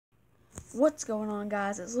What's going on,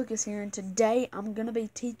 guys? It's Lucas here, and today I'm going to be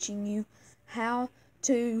teaching you how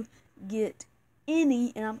to get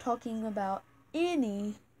any, and I'm talking about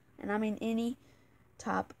any, and I mean any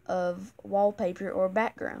type of wallpaper or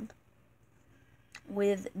background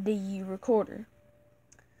with the recorder.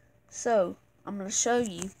 So, I'm going to show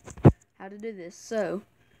you how to do this. So,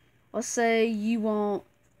 let's say you want,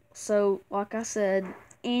 like I said,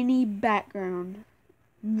 any background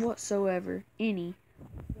whatsoever, any.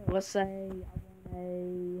 Let's say I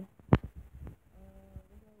want a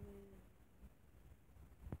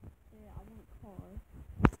car.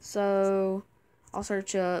 So I'll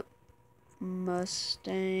search up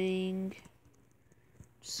Mustang.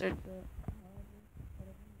 Search up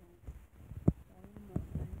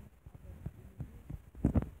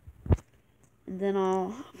and then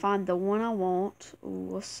I'll find the one I want.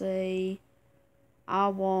 Let's say I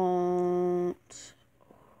want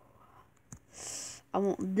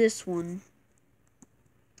this one.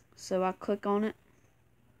 So I click on it.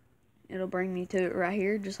 It'll bring me to it right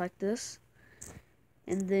here, just like this.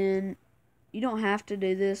 And then you don't have to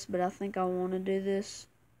do this, but I think I want to do this.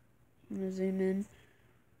 I'm going to zoom in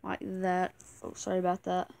like that. Oh, sorry about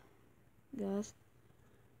that, guys.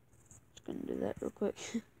 Just going to do that real quick.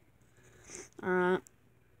 Alright.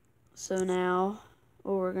 So now,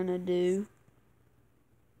 what we're going to do...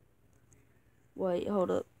 Wait, hold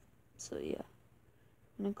up. So, yeah.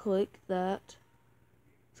 I'm going to click that.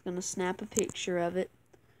 It's going to snap a picture of it.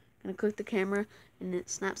 I'm going to click the camera, and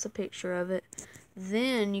it snaps a picture of it.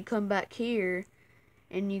 Then you come back here,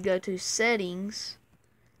 and you go to Settings.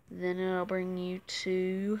 Then it'll bring you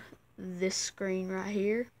to this screen right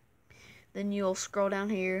here. Then you'll scroll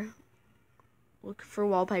down here, look for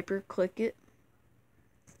wallpaper, click it.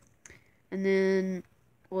 And then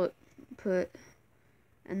put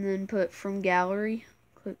from gallery,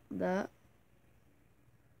 click that.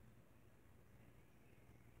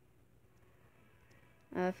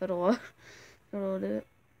 If it'll do it.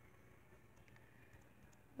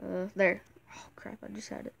 There. Oh crap, I just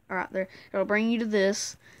had it. Alright, there. It'll bring you to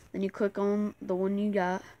this. Then you click on the one you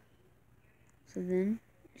got. So then,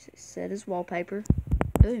 you say set as wallpaper.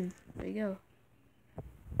 Boom. There you go.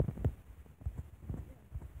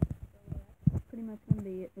 That's pretty much going to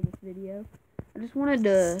be it for this video. I just wanted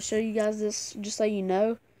to show you guys this, just so you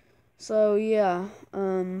know. So, yeah.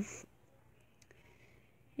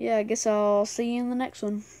 Yeah, I guess I'll see you in the next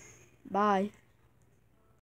one. Bye.